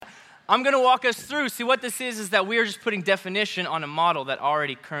I'm going to walk us through. See, what this is that we are just putting definition on a model that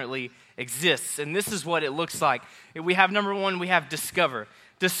already currently exists. And this is what it looks like. We have number one, we have discover.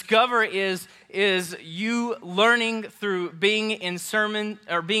 Discover is you learning through being in sermon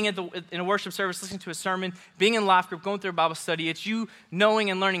or being in a worship service, listening to a sermon, being in life group, going through a Bible study. It's you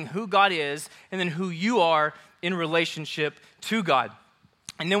knowing and learning who God is and then who you are in relationship to God.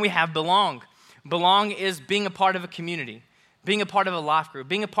 And then we have belong. Belong is being a part of a community, being a part of a life group,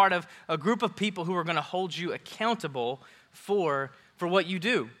 being a part of a group of people who are going to hold you accountable for what you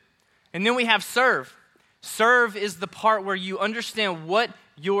do. And then we have serve. Serve is the part where you understand what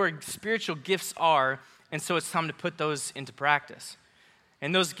your spiritual gifts are, and so it's time to put those into practice.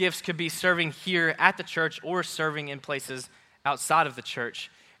 And those gifts could be serving here at the church or serving in places outside of the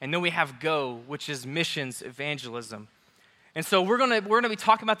church. And then we have go, which is missions evangelism. And so we're gonna be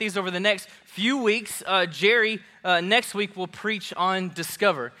talking about these over the next few weeks. Jerry next week will preach on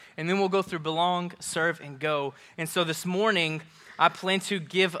discover, and then we'll go through belong, serve, and go. And so this morning, I plan to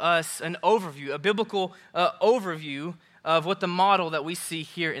give us an overview, a biblical overview of what the model that we see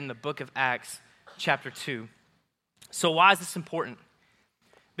here in the book of Acts, chapter 2. So why is this important?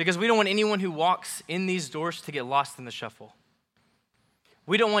 Because we don't want anyone who walks in these doors to get lost in the shuffle.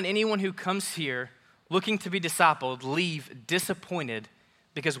 We don't want anyone who comes here looking to be discipled leave disappointed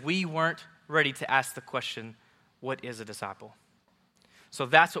because we weren't ready to ask the question, what is a disciple? So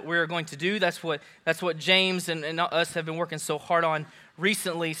that's what we're going to do. That's what James and us have been working so hard on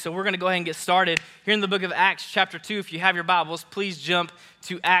recently. So we're going to go ahead and get started here in the book of Acts chapter 2. If you have your Bibles, please jump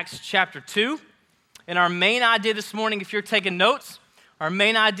to Acts chapter 2. And our main idea this morning, if you're taking notes, our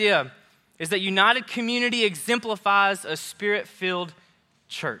main idea is that United Community exemplifies a spirit-filled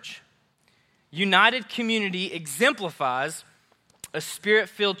church. United Community exemplifies a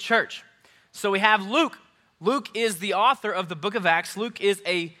spirit-filled church. So we have Luke. Luke is the author of the book of Acts. Luke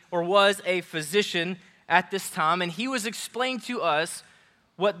was a physician at this time, and he was explaining to us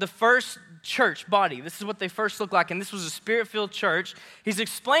what the first church body, this is what they first looked like, and this was a spirit-filled church. He's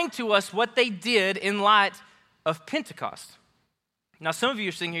explaining to us what they did in light of Pentecost. Now, some of you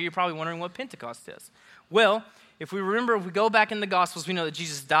are sitting here, you're probably wondering what Pentecost is. Well, if we go back in the Gospels, we know that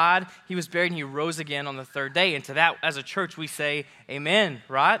Jesus died, he was buried, and he rose again on the third day. And to that, as a church, we say, amen,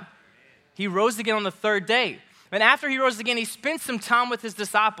 right? He rose again on the third day. And after he rose again, he spent some time with his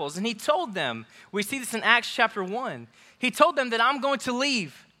disciples, and he told them, we see this in Acts chapter 1, he told them that I'm going to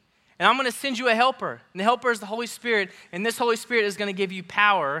leave, and I'm going to send you a helper. And the helper is the Holy Spirit, and this Holy Spirit is going to give you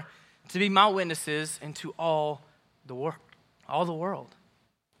power to be my witnesses into all the world.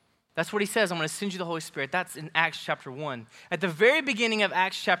 That's what he says. I'm going to send you the Holy Spirit. That's in Acts chapter 1. At the very beginning of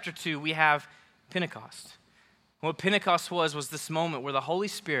Acts chapter 2, we have Pentecost. What Pentecost was this moment where the Holy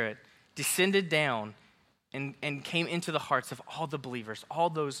Spirit descended down and came into the hearts of all the believers, all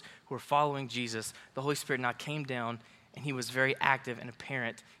those who were following Jesus. The Holy Spirit now came down, and he was very active and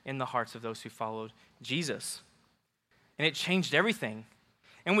apparent in the hearts of those who followed Jesus. And it changed everything.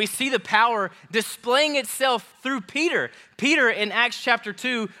 And we see the power displaying itself through Peter. Peter in Acts chapter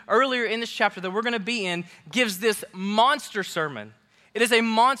 2, earlier in this chapter that we're going to be in, gives this monster sermon. It is a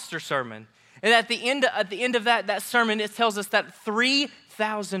monster sermon. And at the end of that sermon, it tells us that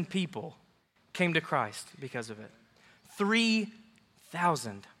 3,000 people came to Christ because of it.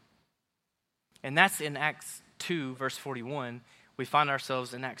 3,000. And that's in Acts 2, verse 41. We find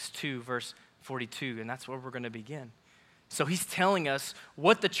ourselves in Acts 2, verse 42, and that's where we're going to begin. So he's telling us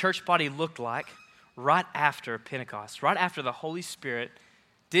what the church body looked like right after Pentecost, right after the Holy Spirit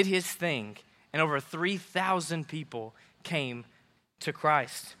did his thing, and over 3,000 people came to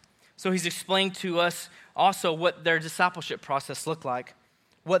Christ. So he's explained to us also what their discipleship process looked like,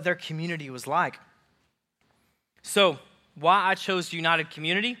 what their community was like. So why I chose United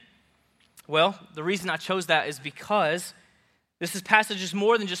Community? Well, the reason I chose that is because this passage is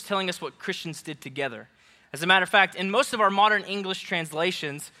more than just telling us what Christians did together. As a matter of fact, in most of our modern English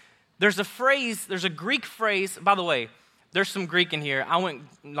translations, there's a Greek phrase. By the way, there's some Greek in here. I went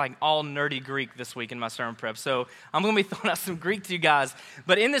like all nerdy Greek this week in my sermon prep, so I'm going to be throwing out some Greek to you guys.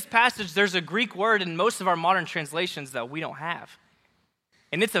 But in this passage, there's a Greek word in most of our modern translations that we don't have.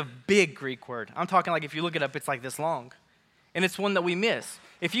 And it's a big Greek word. I'm talking like if you look it up, it's like this long. And it's one that we miss.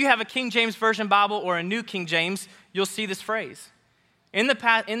 If you have a King James Version Bible or a New King James, you'll see this phrase. In the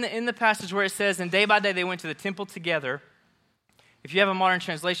passage where it says, and day by day they went to the temple together, if you have a modern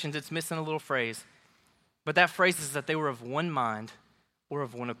translation, it's missing a little phrase. But that phrase is that they were of one mind or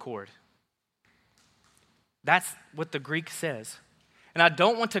of one accord. That's what the Greek says. And I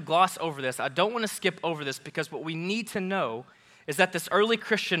don't want to gloss over this. I don't want to skip over this because what we need to know is that this early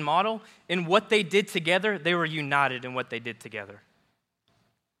Christian model, in what they did together, they were united in what they did together.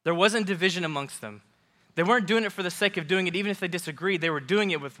 There wasn't division amongst them. They weren't doing it for the sake of doing it, even if they disagreed. They were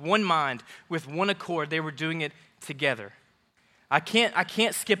doing it with one mind, with one accord. They were doing it together. I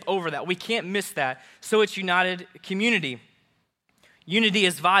can't skip over that. We can't miss that. So it's united community. Unity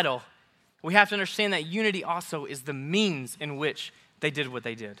is vital. We have to understand that unity also is the means in which they did what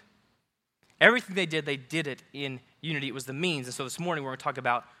they did. Everything they did it in unity. It was the means. And so this morning we're going to talk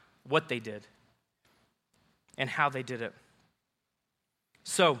about what they did and how they did it.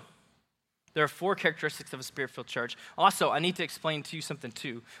 So, there are 4 characteristics of a Spirit-filled church. Also, I need to explain to you something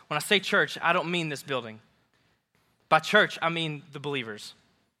too. When I say church, I don't mean this building. By church, I mean the believers.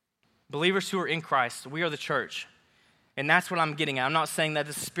 Believers who are in Christ. We are the church. And that's what I'm getting at. I'm not saying that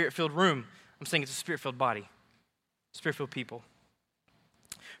it's a Spirit-filled room. I'm saying it's a Spirit-filled body. Spirit-filled people.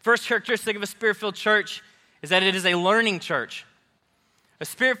 First characteristic of a Spirit-filled church is that it is a learning church. A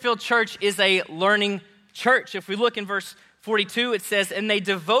Spirit-filled church is a learning church. If we look in verse 42, it says, and they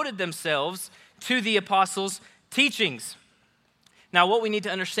devoted themselves to the apostles' teachings. Now, what we need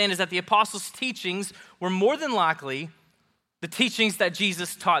to understand is that the apostles' teachings were more than likely the teachings that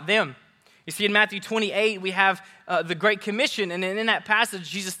Jesus taught them. You see, in Matthew 28, we have the Great Commission, and in that passage,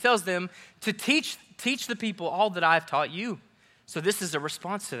 Jesus tells them to teach the people all that I've taught you. So this is a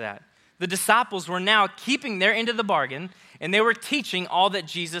response to that. The disciples were now keeping their end of the bargain, and they were teaching all that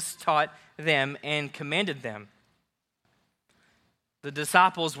Jesus taught them and commanded them. The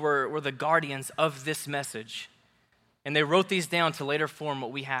disciples were the guardians of this message, and they wrote these down to later form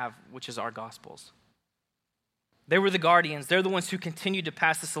what we have, which is our Gospels. They were the guardians. They're the ones who continued to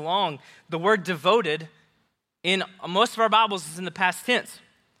pass this along. The word devoted in most of our Bibles is in the past tense.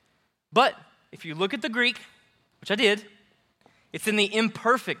 But if you look at the Greek, which I did, it's in the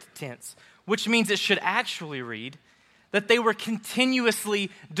imperfect tense, which means it should actually read that they were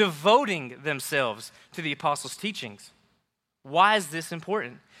continuously devoting themselves to the apostles' teachings. Why is this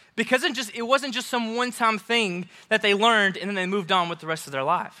important? Because it wasn't just some one-time thing that they learned and then they moved on with the rest of their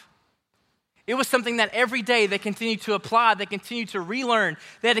life. It was something that every day they continued to apply, they continued to relearn,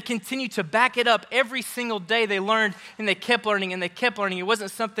 they had to continue to back it up. Every single day they learned and they kept learning and they kept learning. It wasn't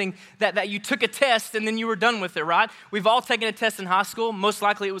something that you took a test and then you were done with it, right? We've all taken a test in high school. Most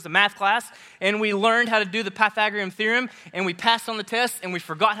likely it was a math class, and we learned how to do the Pythagorean theorem and we passed on the test and we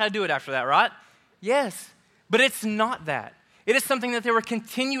forgot how to do it after that, right? Yes, but it's not that. It is something that they were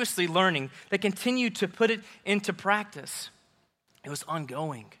continuously learning. They continued to put it into practice. It was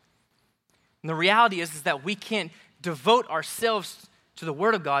ongoing. And the reality is that we can't devote ourselves to the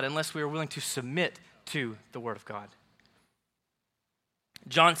Word of God unless we are willing to submit to the Word of God.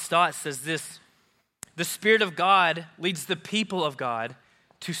 John Stott says this, the Spirit of God leads the people of God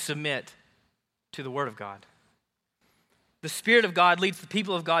to submit to the Word of God. The Spirit of God leads the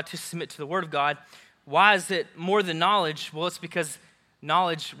people of God to submit to the Word of God. Why is it more than knowledge? Well, it's because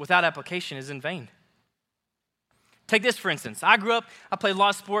knowledge without application is in vain. Take this, for instance. I played a lot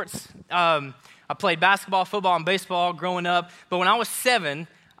of sports. I played basketball, football, and baseball growing up. But when I was 7,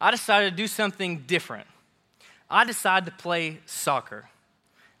 I decided to do something different. I decided to play soccer.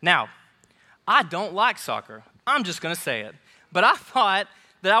 Now, I don't like soccer. I'm just going to say it. But I thought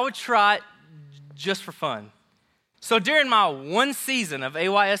that I would try it just for fun. So during my one season of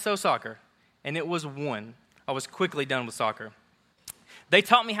AYSO soccer, and it was one, I was quickly done with soccer. They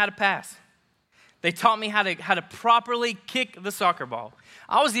taught me how to pass. They taught me how to properly kick the soccer ball.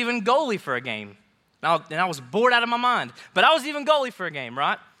 I was even goalie for a game. And I was bored out of my mind. But I was even goalie for a game,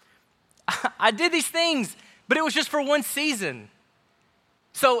 right? I did these things, but it was just for one season.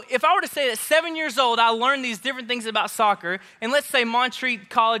 So if I were to say that 7 years old, I learned these different things about soccer, and let's say Montreat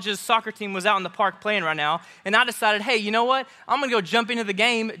College's soccer team was out in the park playing right now, and I decided, hey, you know what? I'm going to go jump into the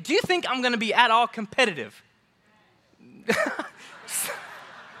game. Do you think I'm going to be at all competitive?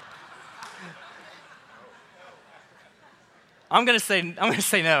 I'm going to say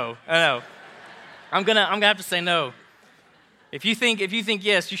no. I know. I'm gonna have to say no. If you think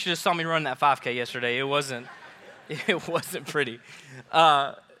yes, you should have saw me run that 5K yesterday. It wasn't pretty.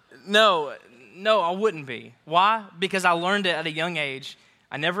 No, I wouldn't be. Why? Because I learned it at a young age.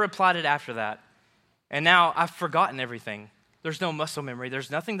 I never applied it after that. And now I've forgotten everything. There's no muscle memory. There's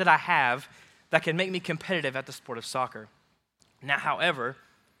nothing that I have that can make me competitive at the sport of soccer. Now, however,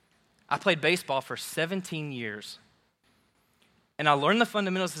 I played baseball for 17 years. And I learned the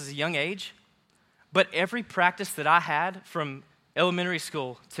fundamentals as a young age. But every practice that I had from elementary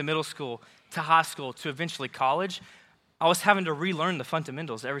school to middle school to high school to eventually college, I was having to relearn the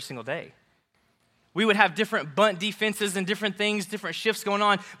fundamentals every single day. We would have different bunt defenses and different things, different shifts going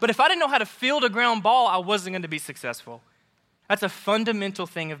on. But if I didn't know how to field a ground ball, I wasn't going to be successful. That's a fundamental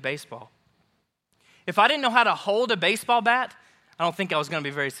thing of baseball. If I didn't know how to hold a baseball bat, I don't think I was going to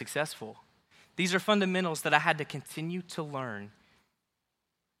be very successful. These are fundamentals that I had to continue to learn.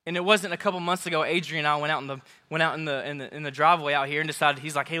 And it wasn't a couple months ago, Adrian and I went out in the driveway out here and decided,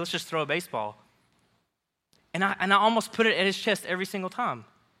 he's like, hey, let's just throw a baseball. And I almost put it at his chest every single time.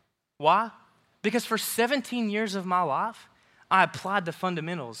 Why? Because for 17 years of my life, I applied the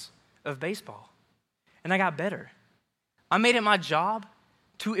fundamentals of baseball. And I got better. I made it my job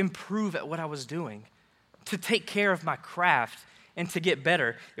to improve at what I was doing, to take care of my craft, and to get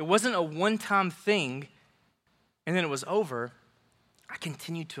better. It wasn't a one-time thing, and then it was over. I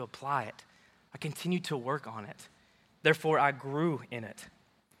continued to apply it. I continued to work on it. Therefore, I grew in it.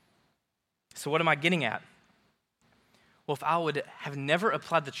 So what am I getting at? Well, if I would have never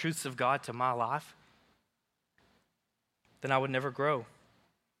applied the truths of God to my life, then I would never grow.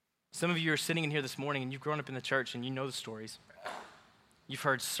 Some of you are sitting in here this morning and you've grown up in the church and you know the stories. You've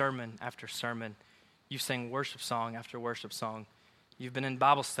heard sermon after sermon. You've sang worship song after worship song. You've been in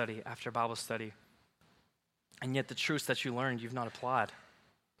Bible study after Bible study. And yet the truths that you learned, you've not applied.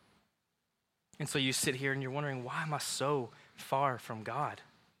 And so you sit here and you're wondering, why am I so far from God?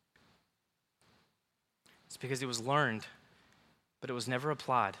 It's because it was learned, but it was never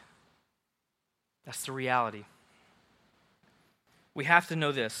applied. That's the reality. We have to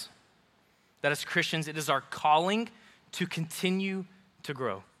know this, that as Christians, it is our calling to continue to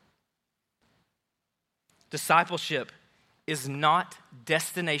grow. Discipleship is not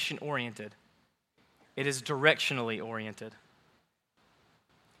destination-oriented. It is directionally oriented.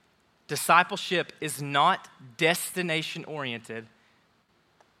 Discipleship is not destination-oriented.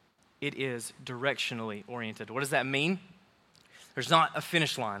 It is directionally oriented. What does that mean? There's not a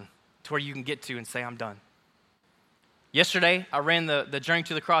finish line to where you can get to and say, I'm done. Yesterday, I ran the Journey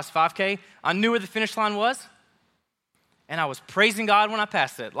to the Cross 5K. I knew where the finish line was, and I was praising God when I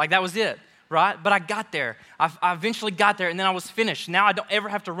passed it. Like, that was it, right? But I got there. I eventually got there, and then I was finished. Now I don't ever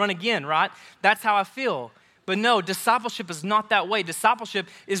have to run again, right? That's how I feel. But no, discipleship is not that way. Discipleship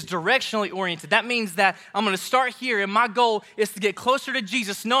is directionally oriented. That means that I'm going to start here, and my goal is to get closer to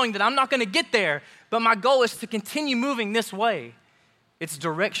Jesus, knowing that I'm not going to get there, but my goal is to continue moving this way. It's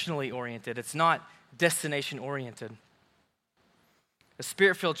directionally oriented. It's not destination oriented. A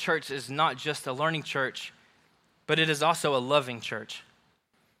Spirit-filled church is not just a learning church, but it is also a loving church.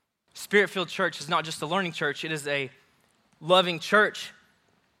 Spirit-filled church is not just a learning church, it is a loving church.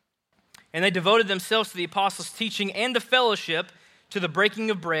 And they devoted themselves to the apostles' teaching and the fellowship, to the breaking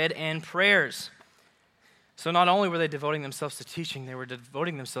of bread and prayers. So not only were they devoting themselves to teaching, they were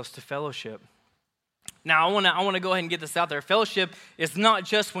devoting themselves to fellowship. Now, I want to go ahead and get this out there. Fellowship is not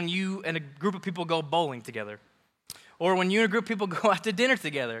just when you and a group of people go bowling together, or when you and a group of people go out to dinner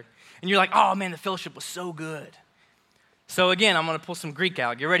together, and you're like, oh man, the fellowship was so good. So again, I'm going to pull some Greek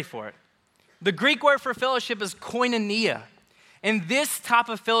out. Get ready for it. The Greek word for fellowship is koinonia. And this type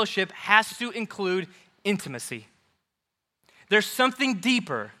of fellowship has to include intimacy. There's something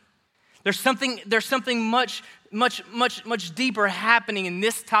deeper. There's something much deeper happening in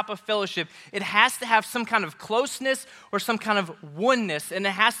this type of fellowship. It has to have some kind of closeness or some kind of oneness, and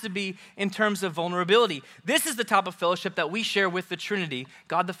it has to be in terms of vulnerability. This is the type of fellowship that we share with the Trinity,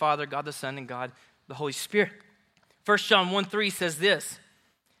 God the Father, God the Son, and God the Holy Spirit. 1 John 1:3 says this,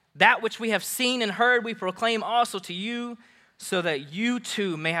 that which we have seen and heard we proclaim also to you, so that you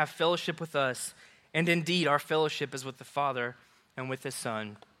too may have fellowship with us. And indeed, our fellowship is with the Father and with His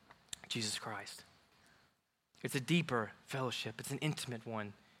Son, Jesus Christ. It's a deeper fellowship. It's an intimate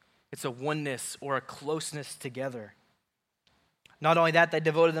one. It's a oneness or a closeness together. Not only that, they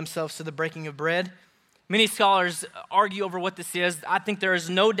devoted themselves to the breaking of bread. Many scholars argue over what this is. I think there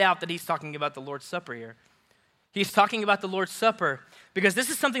is no doubt that he's talking about the Lord's Supper here. He's talking about the Lord's Supper because this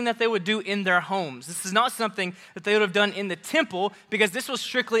is something that they would do in their homes. This is not something that they would have done in the temple because this was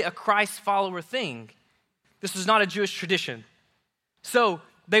strictly a Christ follower thing. This was not a Jewish tradition. So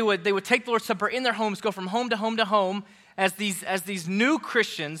they would take the Lord's Supper in their homes, go from home to home to home, as these new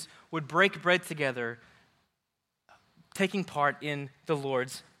Christians would break bread together, taking part in the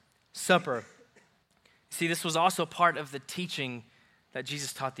Lord's Supper. See, this was also part of the teaching that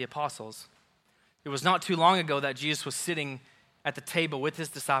Jesus taught the apostles. It was not too long ago that Jesus was sitting at the table with his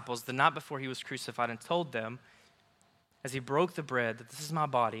disciples the night before he was crucified and told them, as he broke the bread, that this is my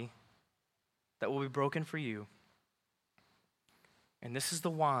body that will be broken for you. And this is the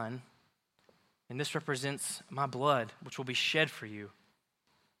wine, and this represents my blood, which will be shed for you.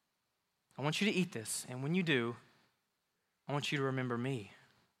 I want you to eat this, and when you do, I want you to remember me.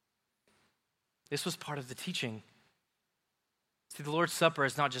 This was part of the teaching. See, the Lord's Supper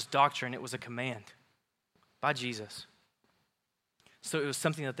is not just doctrine, it was a command by Jesus. So it was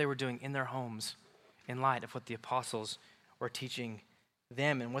something that they were doing in their homes in light of what the apostles were teaching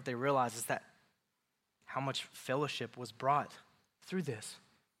them. And what they realized is that how much fellowship was brought through this.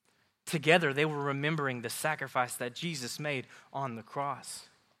 Together, they were remembering the sacrifice that Jesus made on the cross.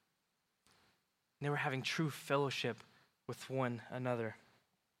 And they were having true fellowship with one another.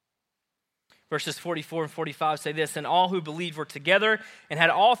 Verses 44 and 45 say this, and all who believed were together and had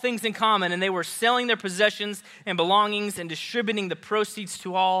all things in common, and they were selling their possessions and belongings and distributing the proceeds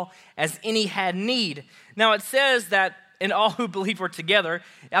to all as any had need. Now it says that and all who believed were together.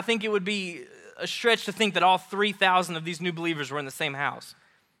 I think it would be a stretch to think that all 3,000 of these new believers were in the same house.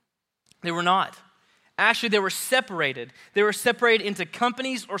 They were not. Actually, they were separated. They were separated into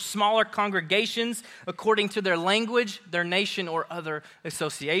companies or smaller congregations according to their language, their nation, or other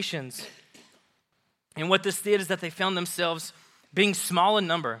associations. And what this did is that they found themselves being small in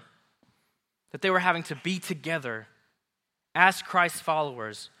number, that they were having to be together as Christ's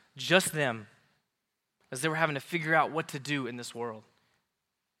followers, just them, as they were having to figure out what to do in this world.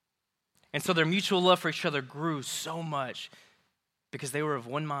 And so their mutual love for each other grew so much because they were of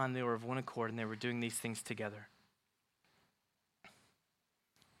one mind, they were of one accord, and they were doing these things together.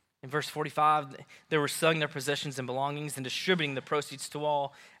 In verse 45, they were selling their possessions and belongings and distributing the proceeds to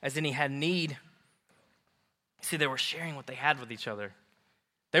all as any had need. See, they were sharing what they had with each other.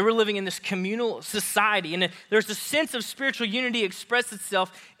 They were living in this communal society, and there's a sense of spiritual unity expressed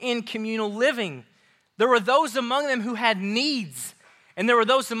itself in communal living. There were those among them who had needs, and there were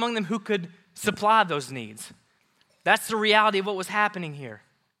those among them who could supply those needs. That's the reality of what was happening here.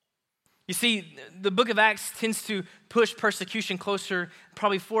 You see, the book of Acts tends to push persecution closer,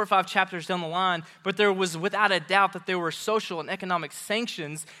 probably 4 or 5 chapters down the line, but there was without a doubt that there were social and economic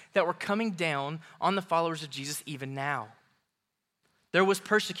sanctions that were coming down on the followers of Jesus even now. There was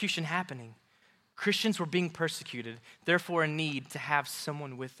persecution happening. Christians were being persecuted, therefore a need to have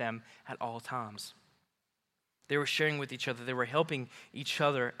someone with them at all times. They were sharing with each other. They were helping each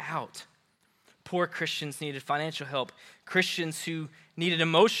other out. Poor Christians needed financial help. Christians who needed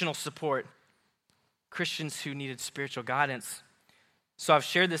emotional support. Christians who needed spiritual guidance. So I've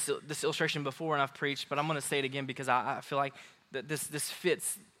shared this illustration before and I've preached, but I'm going to say it again because I feel like that this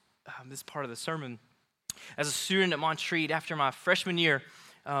fits this part of the sermon. As a student at Montreat, after my freshman year,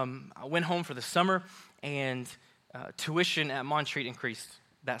 I went home for the summer, and tuition at Montreat increased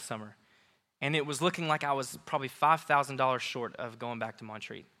that summer. And it was looking like I was probably $5,000 short of going back to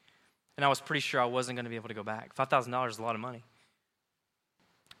Montreat. And I was pretty sure I wasn't going to be able to go back. $5,000 is a lot of money.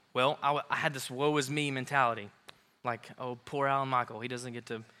 Well, I had this woe is me mentality. Like, oh, poor Alan Michael, he doesn't get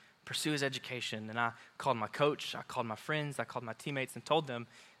to pursue his education. And I called my coach, I called my friends, I called my teammates and told them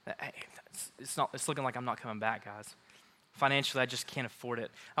that, hey, it's looking like I'm not coming back, guys. Financially, I just can't afford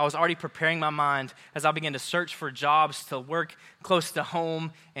it. I was already preparing my mind as I began to search for jobs to work close to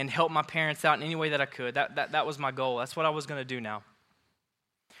home and help my parents out in any way that I could. That was my goal. That's what I was going to do now.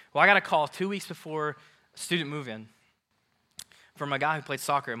 Well, I got a call 2 weeks before student move-in from a guy who played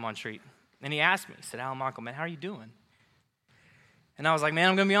soccer at Montreat. And he asked me, he said, Alan Michael, man, how are you doing? And I was like, man,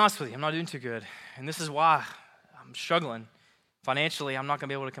 I'm going to be honest with you. I'm not doing too good. And this is why I'm struggling. Financially, I'm not going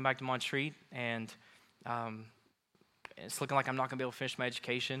to be able to come back to Montreat. And it's looking like I'm not going to be able to finish my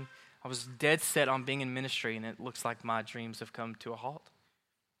education. I was dead set on being in ministry, and it looks like my dreams have come to a halt.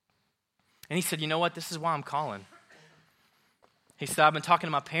 And he said, you know what? This is why I'm calling. He said, I've been talking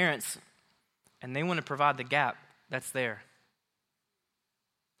to my parents, and they want to provide the gap that's there.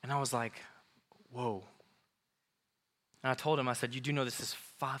 And I was like, whoa. And I told him, I said, you do know this is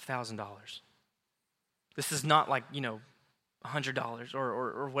 $5,000. This is not like, $100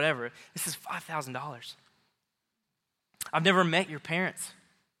 or whatever. This is $5,000. I've never met your parents.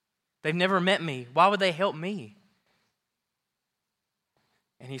 They've never met me. Why would they help me?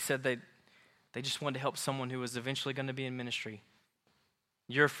 And he said they just wanted to help someone who was eventually going to be in ministry.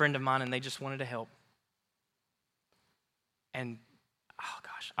 You're a friend of mine, and they just wanted to help. And, oh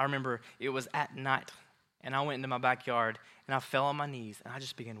gosh, I remember it was at night, and I went into my backyard, and I fell on my knees, and I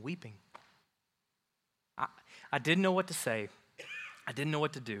just began weeping. I didn't know what to say. I didn't know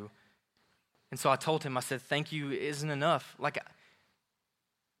what to do. And so I told him, I said, thank you isn't enough.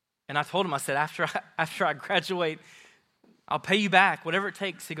 And I told him, I said, after I graduate, I'll pay you back, whatever it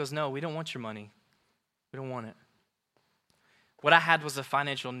takes. He goes, no, we don't want your money. We don't want it. What I had was a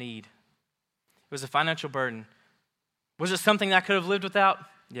financial need. It was a financial burden. Was it something that I could have lived without?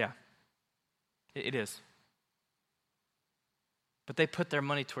 Yeah, it is. But they put their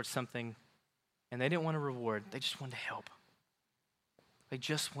money towards something, and they didn't want a reward. They just wanted to help. They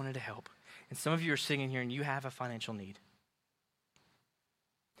just wanted to help. And some of you are sitting in here and you have a financial need.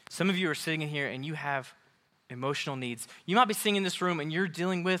 Some of you are sitting in here and you have emotional needs. You might be sitting in this room and you're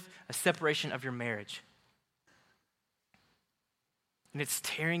dealing with a separation of your marriage. and it's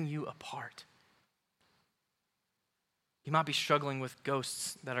tearing you apart. You might be struggling with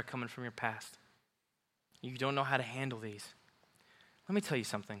ghosts that are coming from your past. You don't know how to handle these. Let me tell you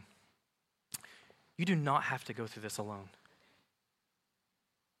something. You do not have to go through this alone.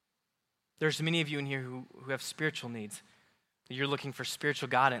 There's many of you in here who have spiritual needs. You're looking for spiritual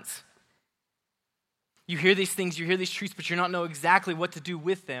guidance. You hear these things, you hear these truths, but you don't know exactly what to do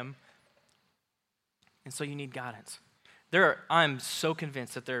with them. And so you need guidance. I'm so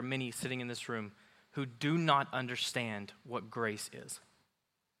convinced that there are many sitting in this room who do not understand what grace is.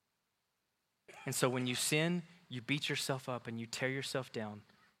 And so when you sin, you beat yourself up and you tear yourself down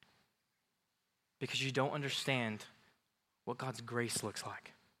because you don't understand what God's grace looks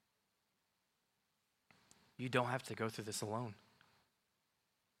like. You don't have to go through this alone.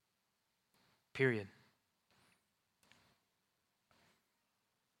 Period.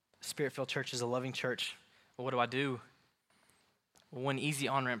 Spirit-filled church is a loving church. Well, what do? Well, one easy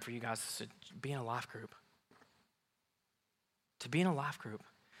on-ramp for you guys is to be in a life group. To be in a life group.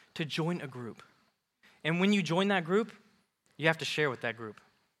 To join a group. And when you join that group, you have to share with that group.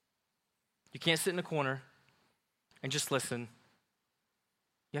 You can't sit in a corner and just listen.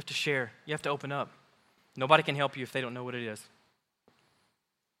 You have to share. You have to open up. Nobody can help you if they don't know what it is.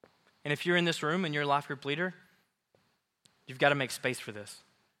 And if you're in this room and you're a life group leader, you've got to make space for this.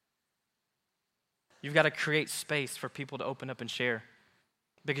 You've got to create space for people to open up and share,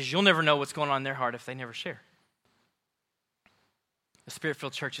 because you'll never know what's going on in their heart if they never share. The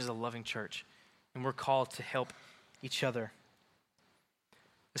Spirit-filled church is a loving church, and we're called to help each other.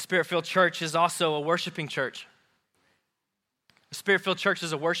 The Spirit-filled church is also a worshiping church. The Spirit-filled church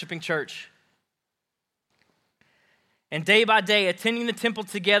is a worshiping church. And day by day, attending the temple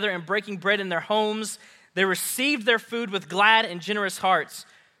together and breaking bread in their homes, they received their food with glad and generous hearts,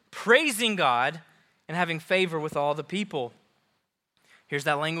 praising God and having favor with all the people. Here's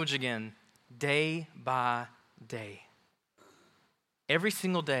that language again. Day by day. Every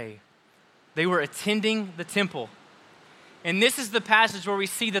single day, they were attending the temple. And this is the passage where we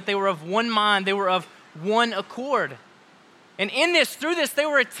see that they were of one mind, they were of one accord. And through this, they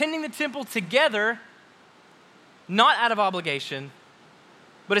were attending the temple together, not out of obligation,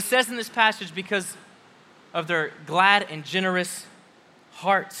 but it says in this passage because of their glad and generous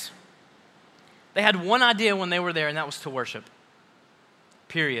hearts. They had one idea when they were there, and that was to worship.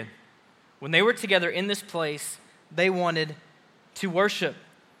 Period. When they were together in this place, they wanted to worship.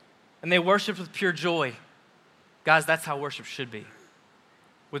 And they worshiped with pure joy. Guys, that's how worship should be.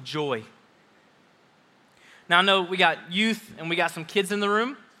 With joy. Now, I know we got youth and we got some kids in the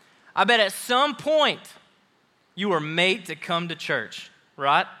room. I bet at some point you were made to come to church,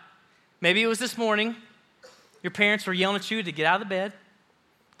 right? Maybe it was this morning. Your parents were yelling at you to get out of the bed,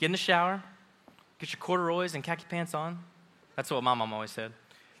 get in the shower, get your corduroys and khaki pants on. That's what my mom always said.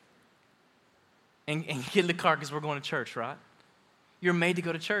 And get in the car because we're going to church, right? You're made to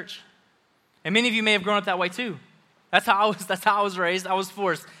go to church. And many of you may have grown up that way too. That's how I was raised. I was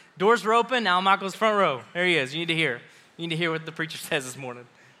forced. Doors were open, now Michael's front row. There he is. You need to hear. You need to hear what the preacher says this morning.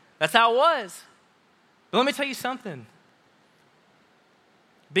 That's how it was. But let me tell you something.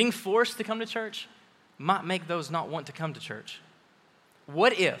 Being forced to come to church might make those not want to come to church.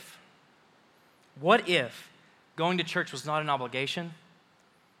 What if going to church was not an obligation,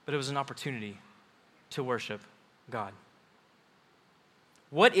 but it was an opportunity to worship God?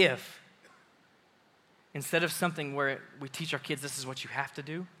 What if, instead of something where we teach our kids this is what you have to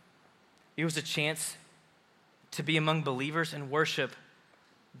do, it was a chance to be among believers and worship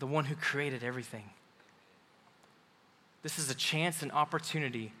the one who created everything? This is a chance and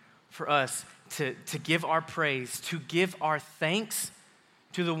opportunity for us to give our praise, to give our thanks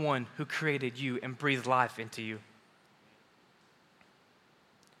to the one who created you and breathed life into you.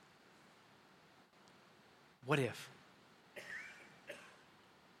 What if?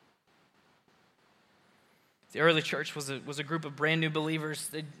 The early church was a group of brand new believers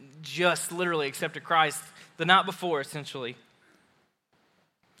that just literally accepted Christ the night before, essentially.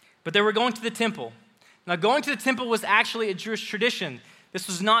 But they were going to the temple. Now, going to the temple was actually a Jewish tradition. This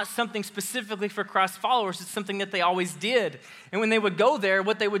was not something specifically for Christ followers. It's something that they always did. And when they would go there,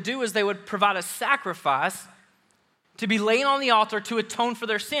 what they would do is they would provide a sacrifice to be laid on the altar to atone for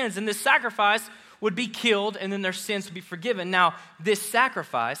their sins. And this sacrifice would be killed, and then their sins would be forgiven. Now, this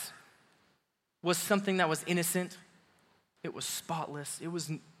sacrifice was something that was innocent. It was spotless. It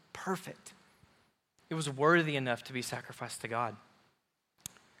was perfect. It was worthy enough to be sacrificed to God.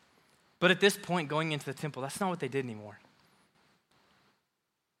 But at this point, going into the temple, that's not what they did anymore.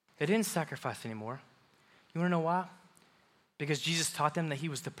 They didn't sacrifice anymore. You want to know why? because Jesus taught them that he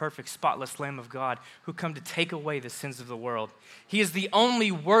was the perfect, spotless Lamb of God who come to take away the sins of the world. He is the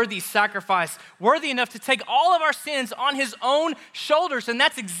only worthy sacrifice, worthy enough to take all of our sins on his own shoulders, and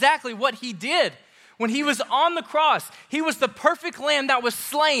that's exactly what he did. When he was on the cross, he was the perfect lamb that was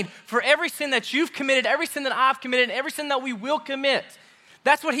slain for every sin that you've committed, every sin that I've committed, and every sin that we will commit.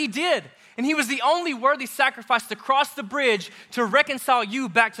 That's what he did. And he was the only worthy sacrifice to cross the bridge to reconcile you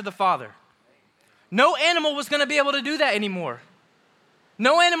back to the Father. No animal was going to be able to do that anymore.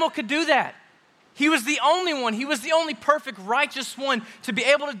 No animal could do that. He was the only one. He was the only perfect, righteous one to be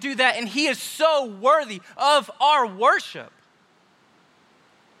able to do that, and he is so worthy of our worship.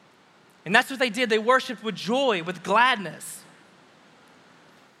 And that's what they did. They worshiped with joy, with gladness.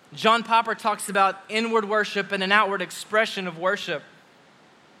 John Piper talks about inward worship and an outward expression of worship.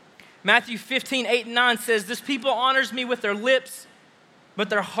 Matthew 15:8-9 says, "This people honors me with their lips, but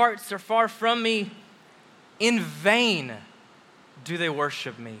their hearts are far from me. In vain do they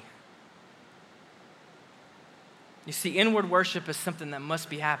worship me." You see, inward worship is something that must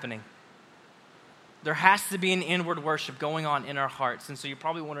be happening. There has to be an inward worship going on in our hearts. And so you're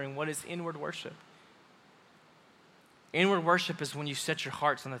probably wondering, what is inward worship? Inward worship is when you set your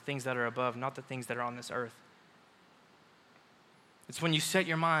hearts on the things that are above, not the things that are on this earth. It's when you set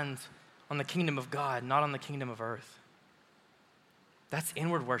your minds on the kingdom of God, not on the kingdom of earth. That's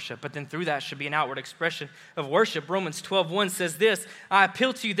inward worship. But then through that should be an outward expression of worship. Romans 12:1 says this, "I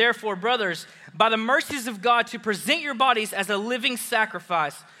appeal to you, therefore, brothers, by the mercies of God, to present your bodies as a living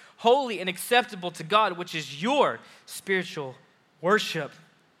sacrifice, holy and acceptable to God, which is your spiritual worship."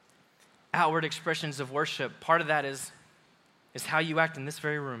 Outward expressions of worship. Part of that is how you act in this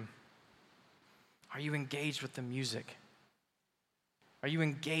very room. Are you engaged with the music? Are you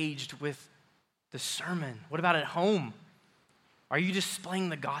engaged with the sermon? What about at home? Are you displaying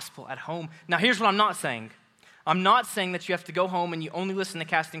the gospel at home? Now, here's what I'm not saying. I'm not saying that you have to go home and you only listen to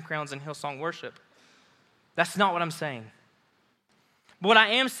Casting Crowns and Hillsong worship. That's not what I'm saying. But what I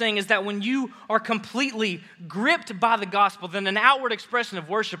am saying is that when you are completely gripped by the gospel, then an outward expression of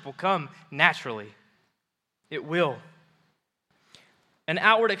worship will come naturally. It will. An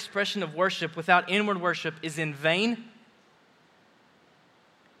outward expression of worship without inward worship is in vain.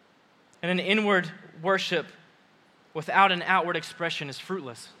 And an inward worship without an outward expression is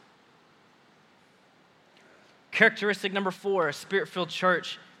fruitless. Characteristic number 4, a spirit-filled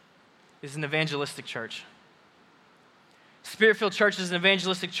church is an evangelistic church. Spirit-filled church is an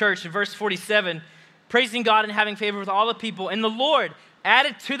evangelistic church. In verse 47, praising God and having favor with all the people, and the Lord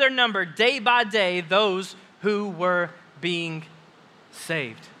added to their number day by day those who were being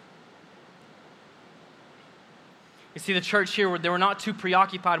saved. You see, the church here, they were not too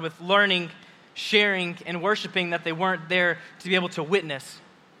preoccupied with learning, sharing, and worshiping that they weren't there to be able to witness.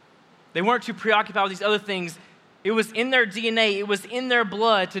 They weren't too preoccupied with these other things. It was in their DNA. It was in their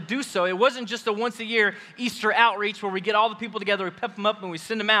blood to do so. It wasn't just a once-a-year Easter outreach where we get all the people together, we pep them up, and we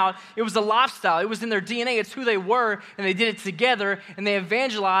send them out. It was a lifestyle. It was in their DNA. It's who they were, and they did it together, and they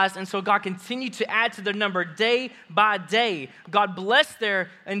evangelized, and so God continued to add to their number day by day. God blessed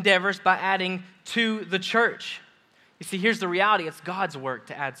their endeavors by adding to the church. You see, here's the reality. It's God's work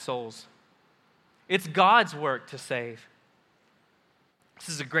to add souls. It's God's work to save. This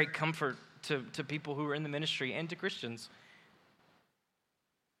is a great comfort to people who are in the ministry and to Christians.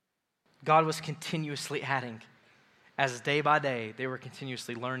 God was continuously adding. As day by day, they were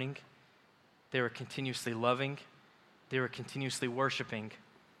continuously learning. They were continuously loving. They were continuously worshiping.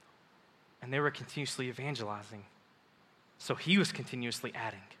 And they were continuously evangelizing. So he was continuously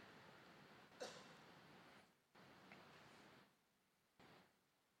adding.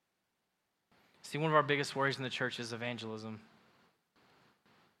 See, one of our biggest worries in the church is evangelism.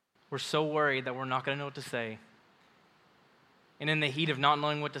 We're so worried that we're not going to know what to say. And in the heat of not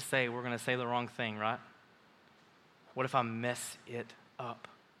knowing what to say, we're going to say the wrong thing, right? What if I mess it up?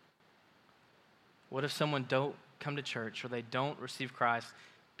 What if someone don't come to church or they don't receive Christ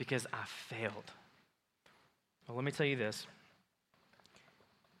because I failed? Well, let me tell you this.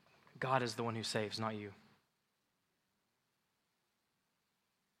 God is the one who saves, not you.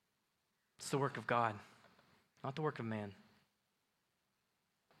 It's the work of God, not the work of man.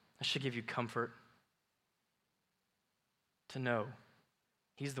 That should give you comfort to know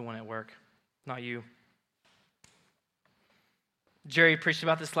he's the one at work, not you. Jerry preached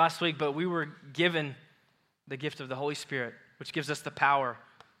about this last week, but we were given the gift of the Holy Spirit, which gives us the power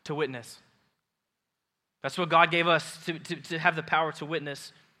to witness. That's what God gave us, to have the power to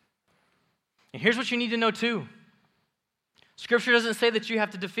witness. And here's what you need to know too. Scripture doesn't say that you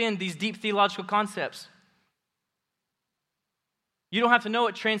have to defend these deep theological concepts. You don't have to know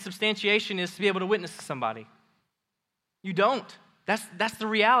what transubstantiation is to be able to witness to somebody. You don't. That's the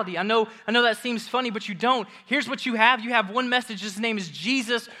reality. I know that seems funny, but you don't. Here's what you have. You have one message. His name is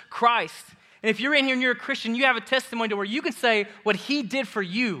Jesus Christ. And if you're in here and you're a Christian, you have a testimony to where you can say what he did for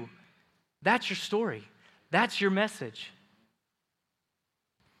you. That's your story. That's your message.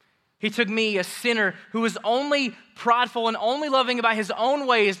 He took me, a sinner who was only prideful and only loving about his own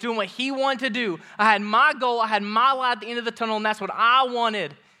ways, doing what he wanted to do. I had my goal. I had my light at the end of the tunnel, and that's what I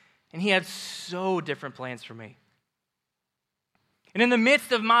wanted. And he had so different plans for me. And in the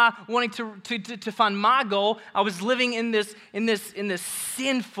midst of my wanting to find my goal, I was living in this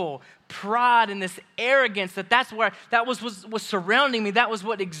sinful pride and this arrogance that was surrounding me. That was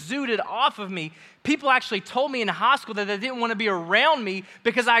what exuded off of me. People actually told me in high school that they didn't want to be around me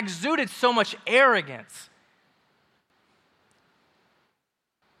because I exuded so much arrogance.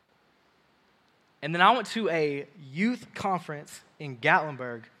 And then I went to a youth conference in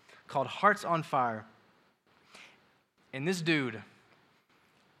Gatlinburg called Hearts on Fire. And this dude,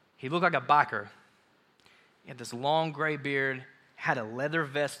 he looked like a biker. He had this long gray beard, had a leather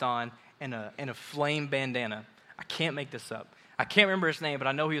vest on, and a flame bandana. I can't make this up. I can't remember his name, but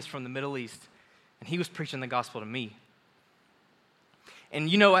I know he was from the Middle East. And he was preaching the gospel to me.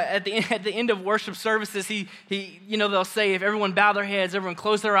 And at the end of worship services, they'll say, if everyone bow their heads, everyone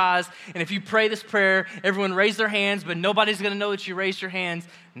close their eyes, and if you pray this prayer, everyone raise their hands, but nobody's going to know that you raised your hands.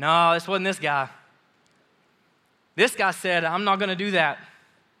 No, this wasn't this guy. This guy said, I'm not going to do that.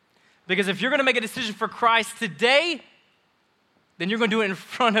 Because if you're going to make a decision for Christ today, then you're going to do it in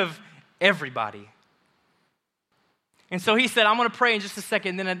front of everybody. And so he said, I'm going to pray in just a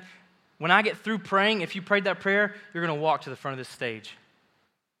second. And then when I get through praying, if you prayed that prayer, you're going to walk to the front of this stage.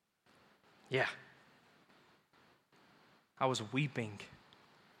 Yeah. I was weeping.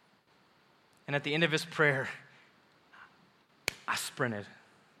 And at the end of his prayer, I sprinted.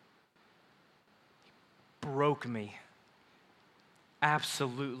 He broke me.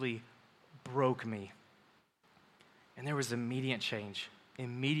 Absolutely broke me. And there was immediate change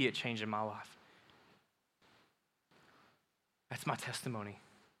in my life. That's my testimony.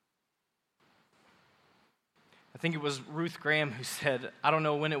 I think it was Ruth Graham who said, I don't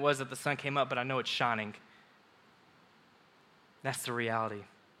know when it was that the sun came up, but I know it's shining. That's the reality.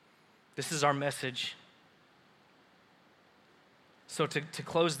 This is our message. So to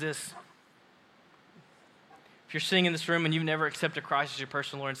close this, if you're sitting in this room and you've never accepted Christ as your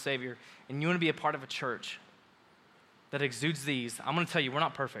personal Lord and Savior, and you want to be a part of a church that exudes these, I'm going to tell you, we're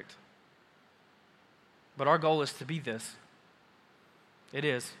not perfect. But our goal is to be this. It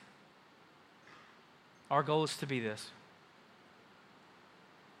is. Our goal is to be this.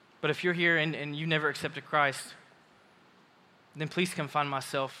 But if you're here and you never accepted Christ, then please come find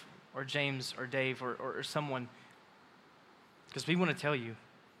myself or James or Dave or someone, because we want to tell you,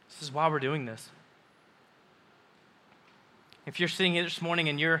 this is why we're doing this. If you're sitting here this morning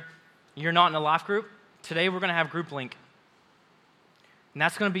and you're not in a life group, today we're going to have Group Link. And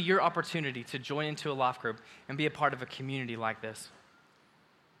that's going to be your opportunity to join into a life group and be a part of a community like this.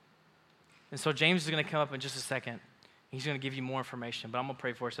 And so James is going to come up in just a second. He's going to give you more information, but I'm going to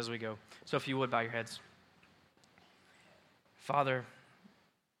pray for us as we go. So if you would, bow your heads. Father,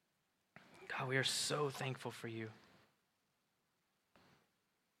 God, we are so thankful for you.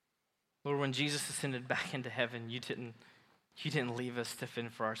 Lord, when Jesus ascended back into heaven, you didn't leave us to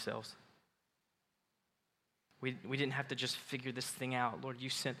fend for ourselves. We didn't have to just figure this thing out. Lord, you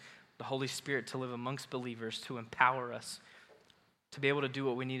sent the Holy Spirit to live amongst believers, to empower us, to be able to do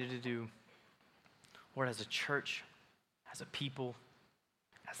what we needed to do. Lord, as a church, as a people,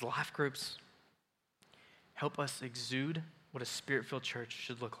 as life groups, help us exude what a Spirit-filled church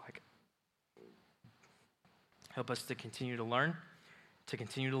should look like. Help us to continue to learn, to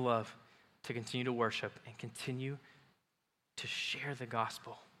continue to love, to continue to worship, and continue to share the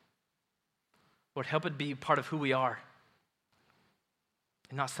gospel. Lord, help it be part of who we are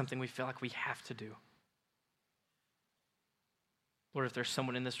and not something we feel like we have to do. Lord, if there's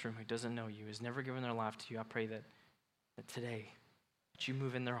someone in this room who doesn't know you, has never given their life to you, I pray that today, that you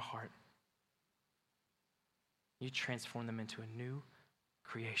move in their heart. You transform them into a new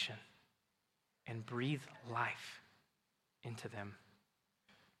creation and breathe life into them.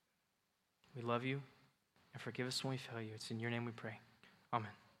 We love you and forgive us when we fail you. It's in your name we pray. Amen.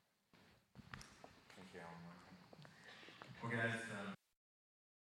 Thank you, Alan. Well, guys.